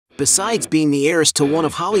besides being the heiress to one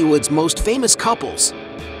of Hollywood's most famous couples.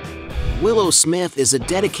 Willow Smith is a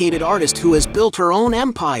dedicated artist who has built her own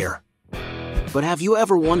empire. But have you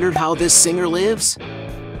ever wondered how this singer lives?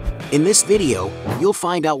 In this video, you'll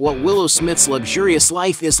find out what Willow Smith's luxurious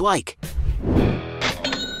life is like.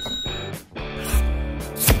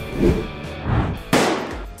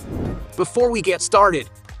 Before we get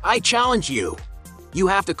started, I challenge you. You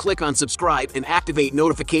have to click on subscribe and activate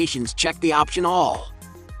notifications. Check the option all.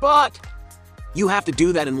 But you have to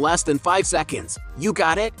do that in less than 5 seconds. You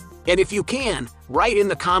got it? And if you can, write in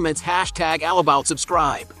the comments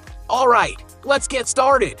 #AllAboutSubscribe. Alright, let's get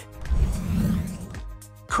started.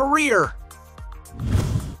 Career.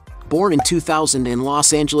 Born in 2000 in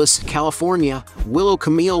Los Angeles, California, Willow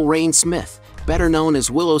Camille Rain Smith, better known as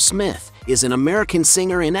Willow Smith, is an American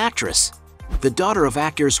singer and actress. The daughter of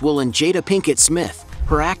actors Will and Jada Pinkett Smith,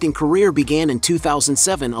 her acting career began in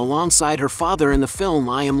 2007 alongside her father in the film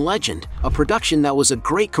I Am Legend, a production that was a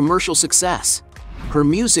great commercial success. Her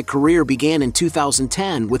music career began in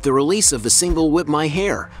 2010 with the release of the single Whip My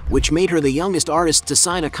Hair, which made her the youngest artist to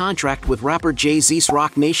sign a contract with rapper Jay-Z's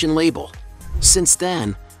Roc Nation label. Since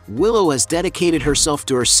then, Willow has dedicated herself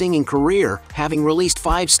to her singing career, having released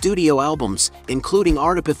 5 studio albums, including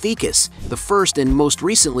Artipithecus, the first and most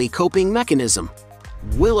recently Coping Mechanism.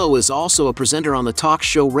 Willow is also a presenter on the talk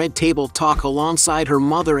show Red Table Talk alongside her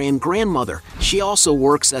mother and grandmother. She also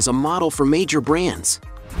works as a model for major brands.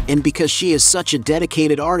 And because she is such a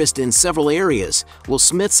dedicated artist in several areas, Will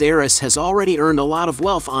Smith's heiress has already earned a lot of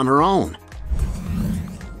wealth on her own.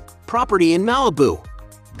 Property in Malibu.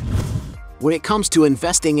 When it comes to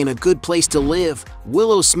investing in a good place to live,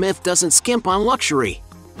 Willow Smith doesn't skimp on luxury.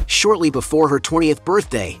 Shortly before her 20th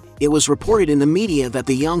birthday, it was reported in the media that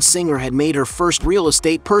the young singer had made her first real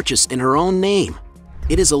estate purchase in her own name.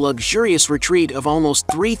 It is a luxurious retreat of almost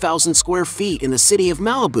 3,000 square feet in the city of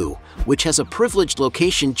Malibu, which has a privileged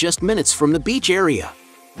location just minutes from the beach area.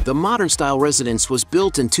 The modern-style residence was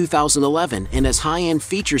built in 2011 and has high-end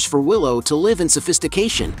features for Willow to live in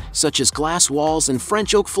sophistication, such as glass walls and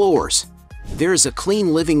French oak floors. There is a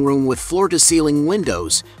clean living room with floor-to-ceiling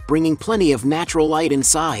windows, bringing plenty of natural light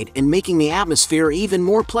inside and making the atmosphere even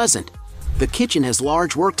more pleasant. The kitchen has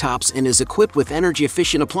large worktops and is equipped with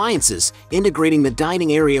energy-efficient appliances, integrating the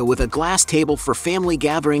dining area with a glass table for family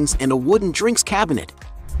gatherings and a wooden drinks cabinet.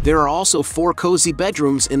 There are also 4 cozy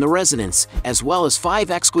bedrooms in the residence, as well as 5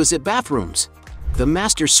 exquisite bathrooms. The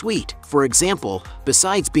master suite, for example,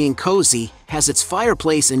 besides being cozy, has its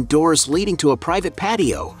fireplace and doors leading to a private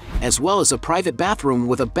patio, as well as a private bathroom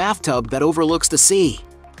with a bathtub that overlooks the sea.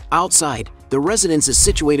 Outside, the residence is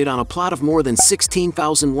situated on a plot of more than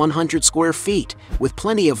 16,100 square feet, with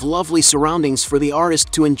plenty of lovely surroundings for the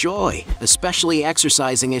artist to enjoy, especially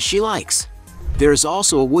exercising as she likes. There is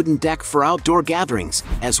also a wooden deck for outdoor gatherings,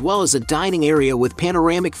 as well as a dining area with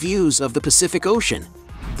panoramic views of the Pacific Ocean.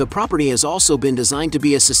 The property has also been designed to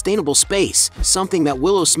be a sustainable space, something that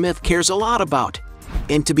Willow Smith cares a lot about.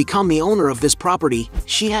 And to become the owner of this property,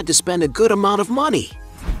 she had to spend a good amount of money.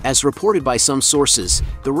 As reported by some sources,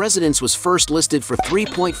 the residence was first listed for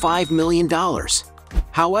 $3.5 million.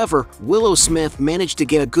 However, Willow Smith managed to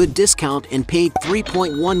get a good discount and paid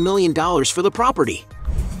 $3.1 million for the property.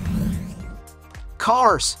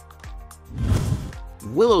 Cars.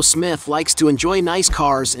 Willow Smith likes to enjoy nice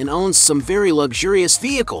cars and owns some very luxurious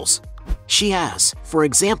vehicles. She has, for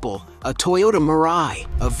example, a Toyota Mirai,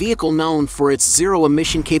 a vehicle known for its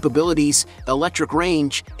zero-emission capabilities, electric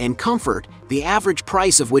range, and comfort, the average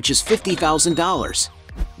price of which is $50,000.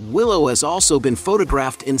 Willow has also been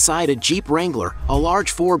photographed inside a Jeep Wrangler, a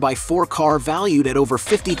large 4x4 car valued at over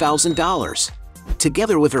 $50,000.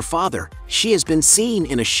 Together with her father, she has been seen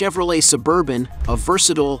in a Chevrolet Suburban, a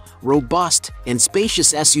versatile, robust, and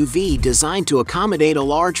spacious SUV designed to accommodate a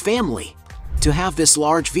large family. To have this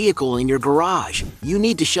large vehicle in your garage, you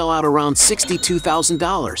need to shell out around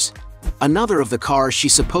 $62,000. Another of the cars she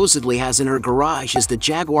supposedly has in her garage is the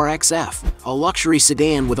Jaguar XF, a luxury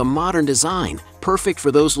sedan with a modern design, perfect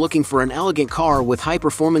for those looking for an elegant car with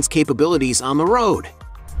high-performance capabilities on the road.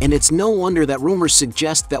 And it's no wonder that rumors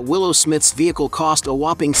suggest that Willow Smith's vehicle cost a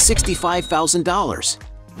whopping $65,000.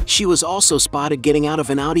 She was also spotted getting out of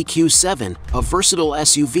an Audi Q7, a versatile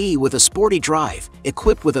SUV with a sporty drive,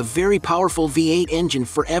 equipped with a very powerful V8 engine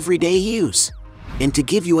for everyday use. And to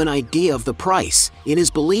give you an idea of the price, it is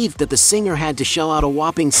believed that the singer had to shell out a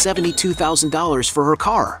whopping $72,000 for her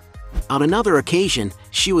car. On another occasion,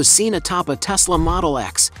 she was seen atop a Tesla Model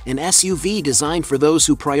X, an SUV designed for those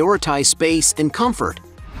who prioritize space and comfort.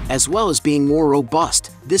 As well as being more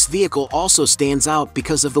robust, this vehicle also stands out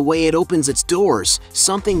because of the way it opens its doors,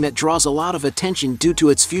 something that draws a lot of attention due to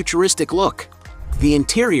its futuristic look. The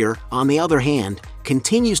interior, on the other hand,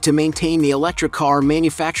 continues to maintain the electric car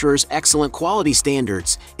manufacturer's excellent quality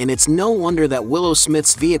standards, and it's no wonder that Willow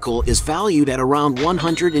Smith's vehicle is valued at around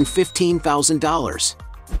 $115,000.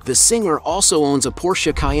 The singer also owns a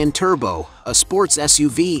Porsche Cayenne Turbo, a sports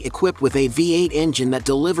SUV equipped with a V8 engine that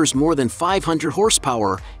delivers more than 500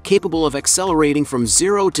 horsepower, capable of accelerating from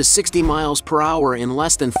 0 to 60 miles per hour in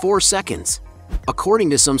less than 4 seconds. According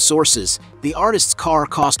to some sources, the artist's car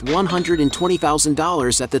cost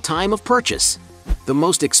 $120,000 at the time of purchase. The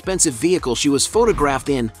most expensive vehicle she was photographed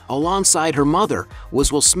in, alongside her mother,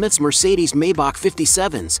 was Will Smith's Mercedes Maybach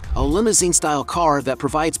 57s, a limousine-style car that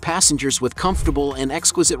provides passengers with comfortable and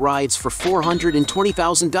exquisite rides for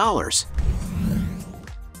 $420,000.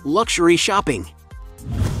 Luxury shopping.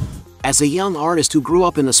 As a young artist who grew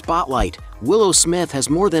up in the spotlight, Willow Smith has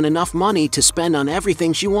more than enough money to spend on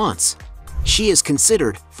everything she wants. She is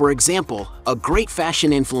considered, for example, a great fashion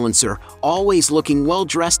influencer, always looking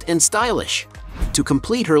well-dressed and stylish. To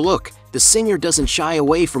complete her look, the singer doesn't shy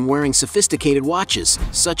away from wearing sophisticated watches,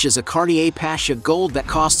 such as a Cartier Pasha Gold that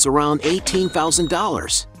costs around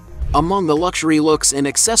 $18,000. Among the luxury looks and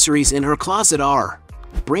accessories in her closet are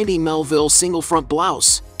Brandy Melville single front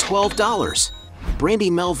blouse, $12. Brandy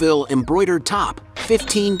Melville embroidered top,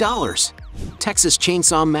 $15. Texas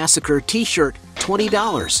Chainsaw Massacre t-shirt,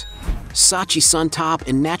 $20. Saatchi Sun top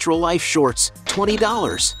and Natural Life shorts,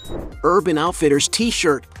 $20. Urban Outfitters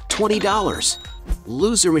t-shirt, $20.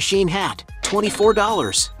 Loser Machine hat,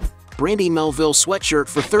 $24. Brandy Melville sweatshirt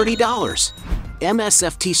for $30.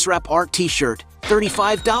 MSFT Strap Art t-shirt,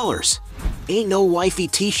 $35. Ain't No Wifey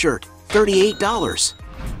t-shirt, $38.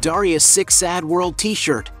 Darius 6 Sad World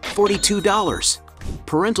t-shirt, $42.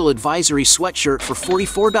 Parental Advisory sweatshirt for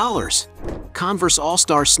 $44. Converse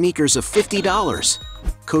All-Star sneakers of $50.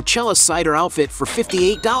 Coachella Cider outfit for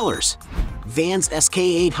 $58. Vans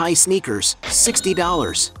SK8 high sneakers,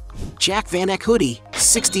 $60. Jack Van Eyck hoodie,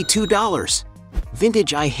 $62.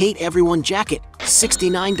 Vintage I Hate Everyone jacket,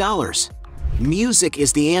 $69. Music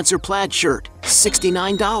is the Answer plaid shirt,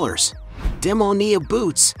 $69. Demonia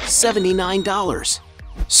boots, $79.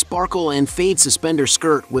 Sparkle and Fade suspender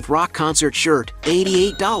skirt with rock concert shirt,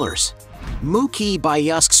 $88. Mookie by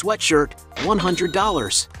Yusk sweatshirt,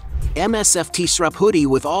 $100. MSFT strap hoodie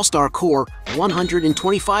with All-Star core,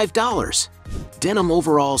 $125. Denim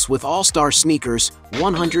overalls with All-Star sneakers,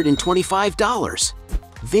 $125.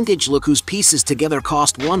 Vintage look whose pieces together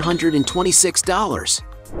cost $126.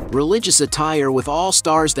 Religious attire with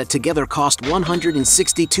All-Stars that together cost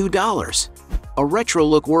 $162. A retro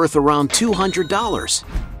look worth around $200.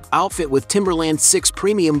 Outfit with Timberland 6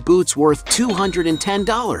 premium boots worth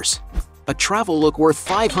 $210. A travel look worth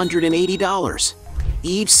 $580.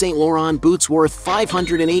 Yves Saint Laurent boots worth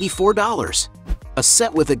 $584. A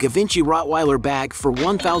set with a Givenchy Rottweiler bag for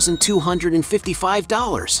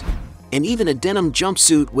 $1,255. And even a denim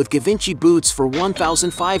jumpsuit with Givenchy boots for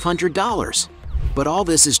 $1,500. But all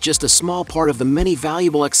this is just a small part of the many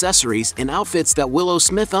valuable accessories and outfits that Willow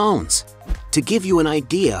Smith owns. To give you an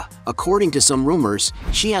idea, according to some rumors,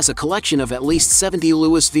 she has a collection of at least 70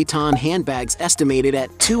 Louis Vuitton handbags estimated at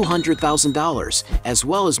 $200,000, as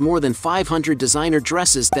well as more than 500 designer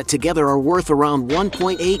dresses that together are worth around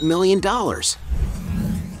 $1.8 million.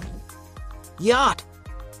 Yacht.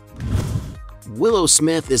 Willow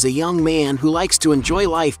Smith is a young man who likes to enjoy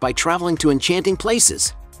life by traveling to enchanting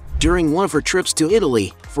places. During one of her trips to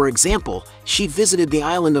Italy, for example, she visited the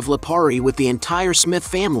island of Lipari with the entire Smith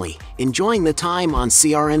family, enjoying the time on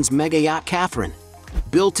CRN's mega yacht Catherine.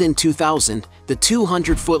 Built in 2000, the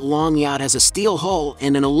 200-foot-long yacht has a steel hull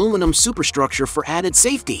and an aluminum superstructure for added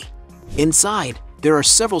safety. Inside, there are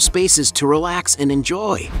several spaces to relax and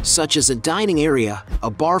enjoy, such as a dining area,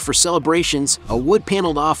 a bar for celebrations, a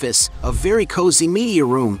wood-paneled office, a very cozy media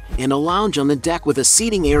room, and a lounge on the deck with a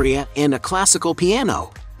seating area and a classical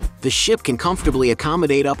piano. The ship can comfortably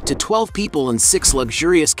accommodate up to 12 people in 6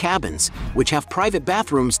 luxurious cabins, which have private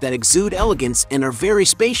bathrooms that exude elegance and are very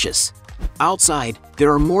spacious. Outside,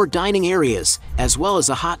 there are more dining areas, as well as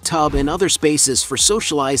a hot tub and other spaces for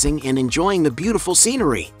socializing and enjoying the beautiful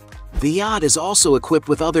scenery. The yacht is also equipped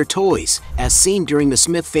with other toys, as seen during the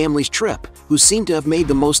Smith family's trip, who seem to have made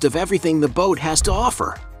the most of everything the boat has to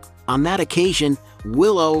offer. On that occasion,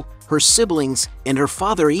 Willow, her siblings, and her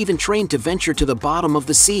father even trained to venture to the bottom of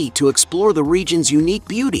the sea to explore the region's unique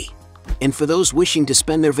beauty. And for those wishing to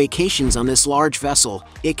spend their vacations on this large vessel,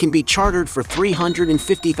 it can be chartered for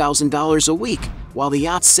 $350,000 a week, while the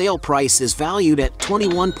yacht's sale price is valued at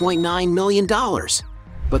 $21.9 million.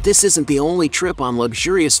 But this isn't the only trip on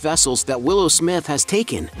luxurious vessels that Willow Smith has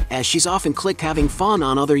taken, as she's often clicked having fun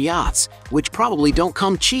on other yachts, which probably don't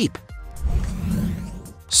come cheap.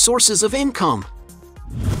 Sources of income.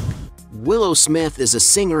 Willow Smith is a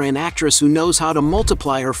singer and actress who knows how to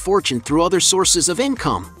multiply her fortune through other sources of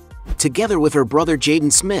income. Together with her brother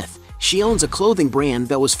Jaden Smith, she owns a clothing brand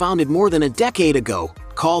that was founded more than a decade ago,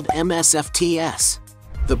 called MSFTS.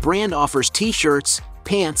 The brand offers t-shirts,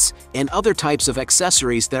 pants, and other types of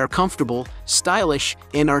accessories that are comfortable, stylish,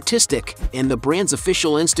 and artistic, and the brand's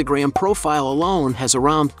official Instagram profile alone has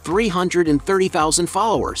around 330,000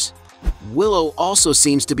 followers. Willow also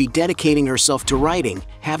seems to be dedicating herself to writing,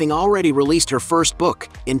 having already released her first book,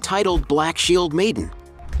 entitled Black Shield Maiden.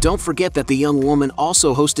 Don't forget that the young woman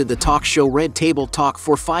also hosted the talk show Red Table Talk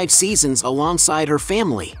for 5 seasons alongside her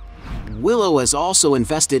family. Willow has also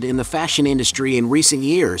invested in the fashion industry in recent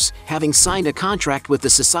years, having signed a contract with the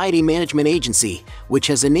Society Management Agency, which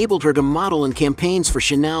has enabled her to model in campaigns for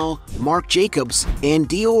Chanel, Marc Jacobs, and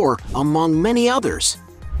Dior, among many others.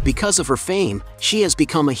 Because of her fame, she has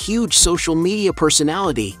become a huge social media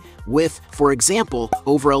personality, with, for example,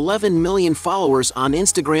 over 11 million followers on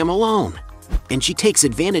Instagram alone. And she takes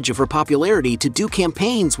advantage of her popularity to do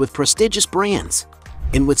campaigns with prestigious brands.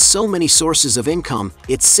 And with so many sources of income,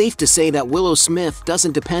 it's safe to say that Willow Smith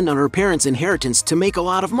doesn't depend on her parents' inheritance to make a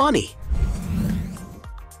lot of money.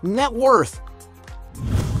 Net worth.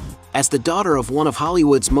 As the daughter of one of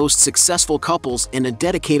Hollywood's most successful couples and a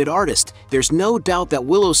dedicated artist, there's no doubt that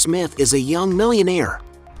Willow Smith is a young millionaire.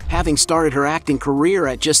 Having started her acting career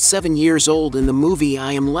at just 7 years old in the movie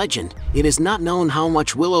I Am Legend, it is not known how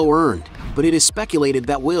much Willow earned, but it is speculated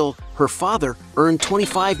that Will, her father, earned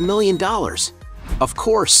 $25 million. Of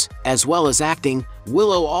course, as well as acting,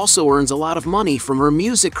 Willow also earns a lot of money from her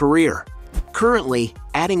music career. Currently,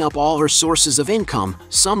 adding up all her sources of income,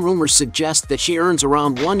 some rumors suggest that she earns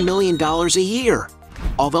around $1 million a year.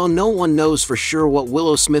 Although no one knows for sure what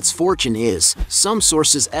Willow Smith's fortune is, some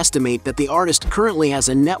sources estimate that the artist currently has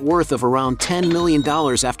a net worth of around $10 million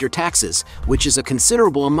after taxes, which is a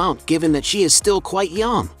considerable amount given that she is still quite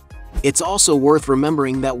young. It's also worth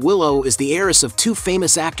remembering that Willow is the heiress of 2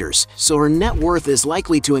 famous actors, so her net worth is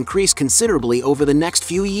likely to increase considerably over the next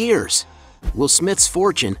few years. Will Smith's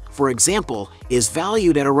fortune, for example, is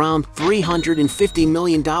valued at around $350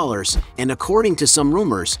 million, and according to some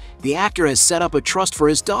rumors, the actor has set up a trust for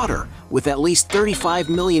his daughter, with at least $35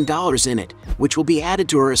 million in it, which will be added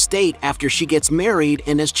to her estate after she gets married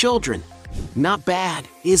and has children. Not bad,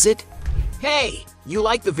 is it? Hey, you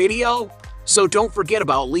like the video? So don't forget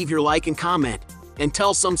about leave your like and comment, and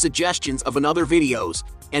tell some suggestions of another videos,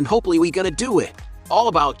 and hopefully we gonna do it. All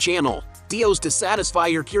about channel Dios to satisfy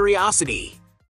your curiosity.